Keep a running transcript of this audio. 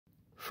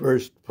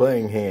First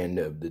playing hand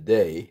of the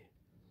day.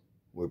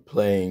 We're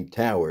playing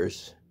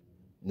towers.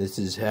 This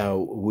is how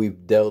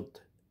we've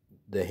dealt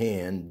the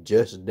hand,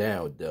 just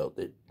now dealt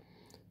it,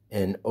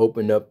 and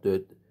opened up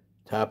the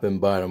top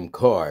and bottom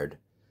card.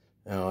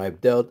 Now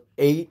I've dealt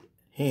 8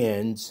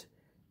 hands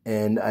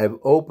and I've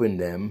opened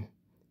them,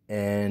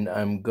 and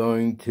I'm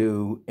going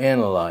to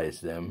analyze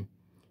them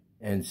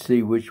and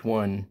see which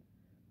one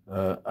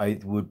I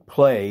would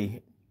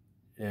play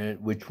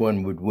and which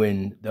one would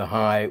win, the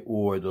high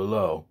or the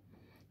low.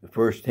 The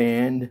first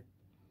hand,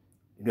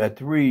 you got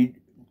 3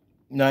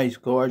 nice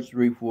cards,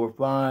 3, 4,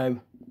 5.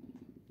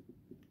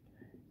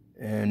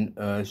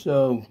 And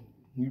so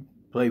you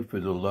play for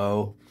the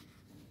low.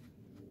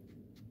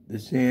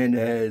 This hand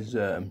has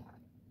a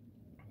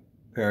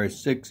pair of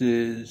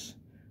 6s,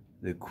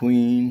 the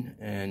queen,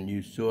 and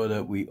you saw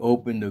that we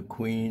opened the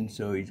queen,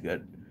 so he's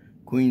got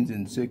queens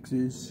and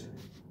 6s.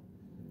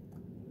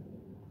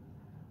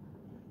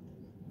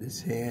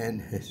 This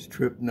hand has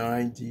trip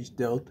 9s he's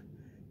dealt.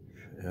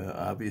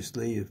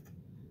 Obviously,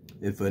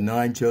 if a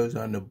 9 shows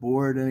on the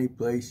board any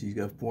place, he's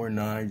got 4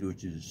 9s,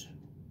 which is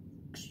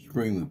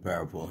extremely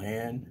powerful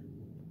hand.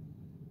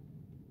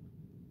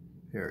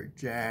 Pair of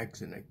jacks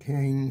and a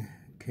king.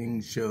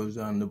 King shows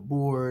on the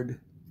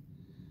board.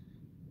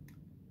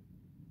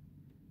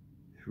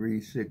 3,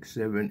 6,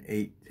 7,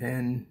 8,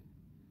 10.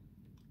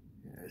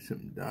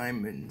 Some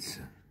diamonds.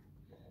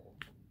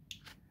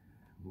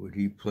 Would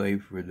he play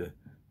for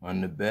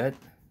on the bet?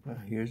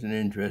 Here's an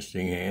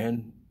interesting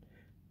hand.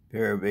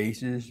 Pair of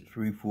aces,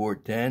 3, 4,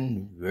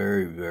 10.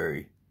 Very,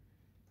 very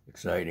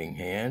exciting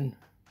hand.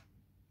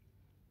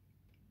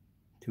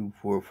 2,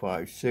 4,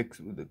 5, 6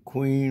 with a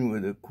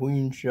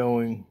queen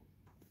showing.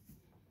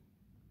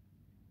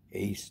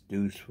 Ace,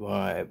 deuce,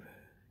 5,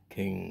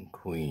 king,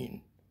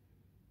 queen.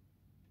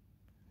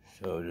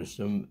 So there's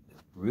some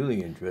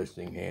really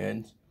interesting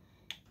hands.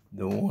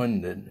 The one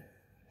that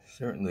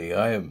certainly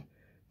I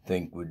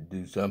think would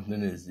do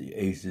something is the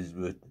aces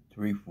with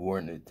 3, 4,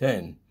 and a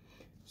 10.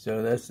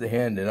 So that's the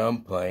hand that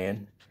I'm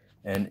playing.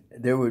 And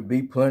there would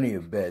be plenty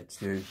of bets.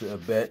 There's a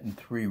bet and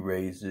 3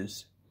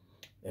 raises.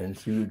 And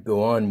she would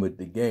go on with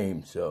the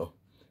game. So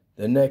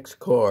the next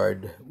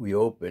card we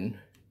open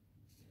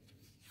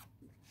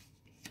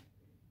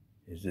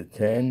is a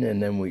 10.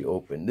 And then we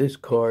open this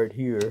card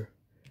here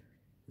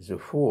is a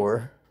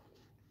 4.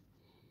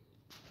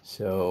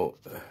 So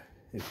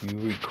if you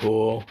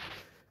recall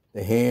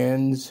the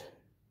hands,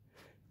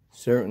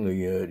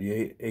 certainly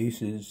the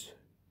aces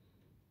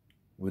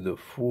with a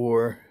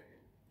 4,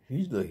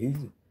 he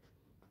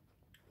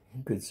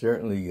could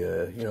certainly,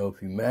 if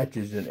he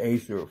matches an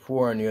ace or a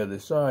 4 on the other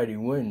side, he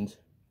wins.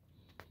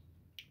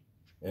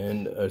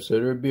 And so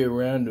there'd be a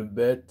round of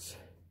bets.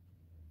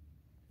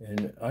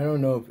 And I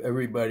don't know if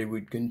everybody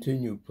would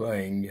continue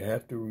playing. You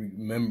have to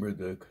remember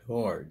the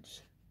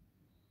cards.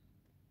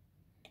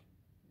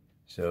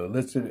 So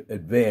let's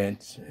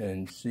advance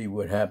and see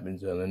what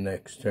happens on the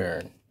next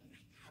turn.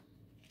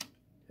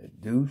 A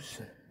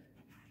deuce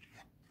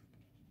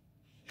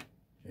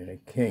and a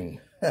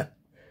king.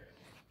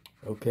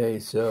 Okay,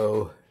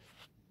 so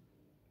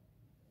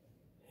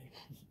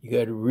you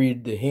got to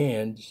read the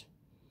hands.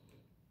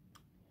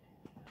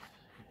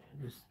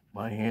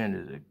 My hand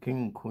is a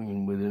king,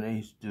 queen with an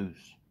ace,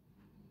 deuce.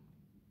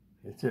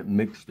 It's a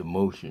mixed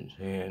emotions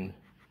hand.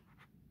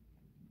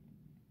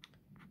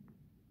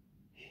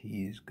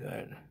 He's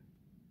got,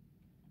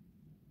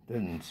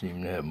 doesn't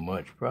seem to have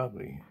much,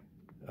 probably.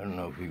 I don't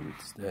know if he would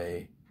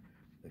stay.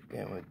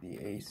 Again with the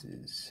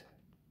aces.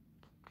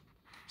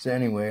 So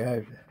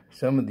anyway,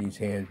 some of these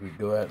hands would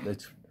go out.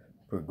 Let's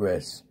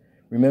progress.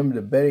 Remember,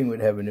 the betting would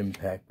have an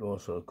impact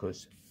also,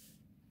 because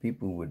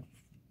people would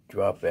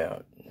drop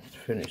out. Let's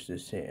finish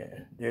this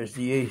hand. There's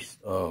the ace.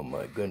 Oh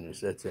my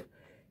goodness, if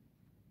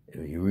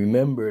you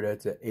remember,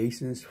 that's an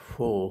aces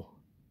full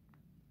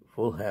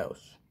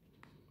house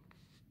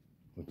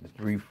with the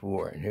 3,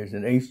 4. And here's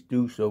an ace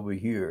deuce over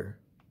here.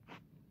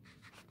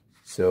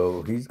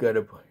 So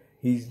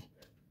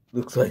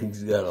looks like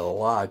he's got a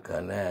lock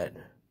on that.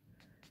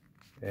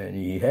 And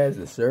he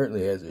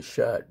certainly has a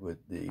shot with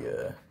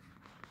the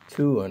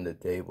 2 on the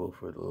table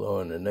for the low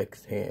in the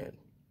next hand.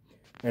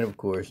 And of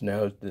course,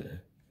 now's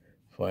the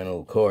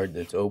final card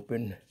that's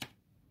open.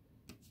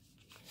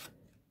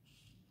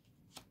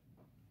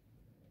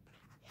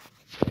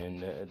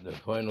 And the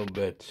final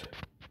bets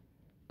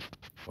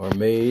are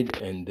made,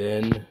 and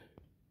then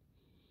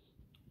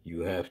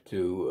you have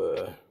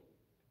to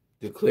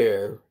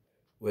declare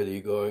whether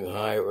you're going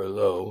high or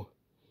low.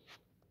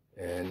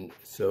 And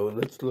so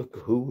let's look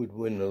who would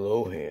win the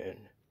low hand.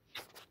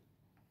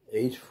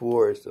 Ace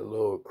 4 is the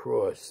low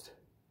across.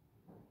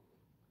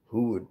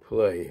 Who would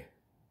play?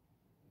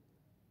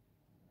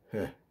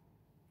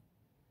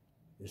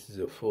 This is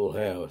a full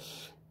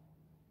house.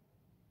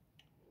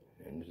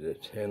 And there's a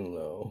 10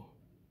 low.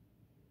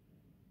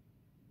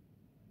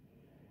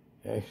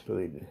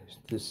 Actually,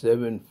 the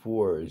 7,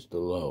 4 is the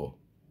low.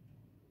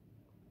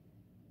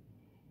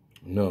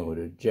 No,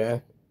 the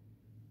jack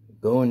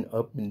going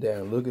up and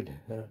down. Look at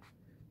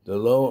the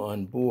low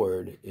on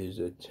board is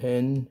a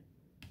 10,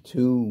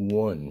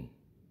 2-1.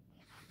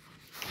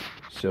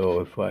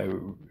 So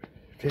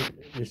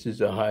this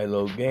is a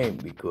high-low game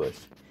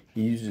because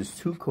he uses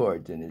 2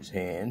 cards in his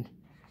hand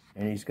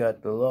and he's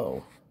got the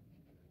low.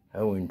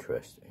 How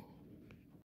interesting.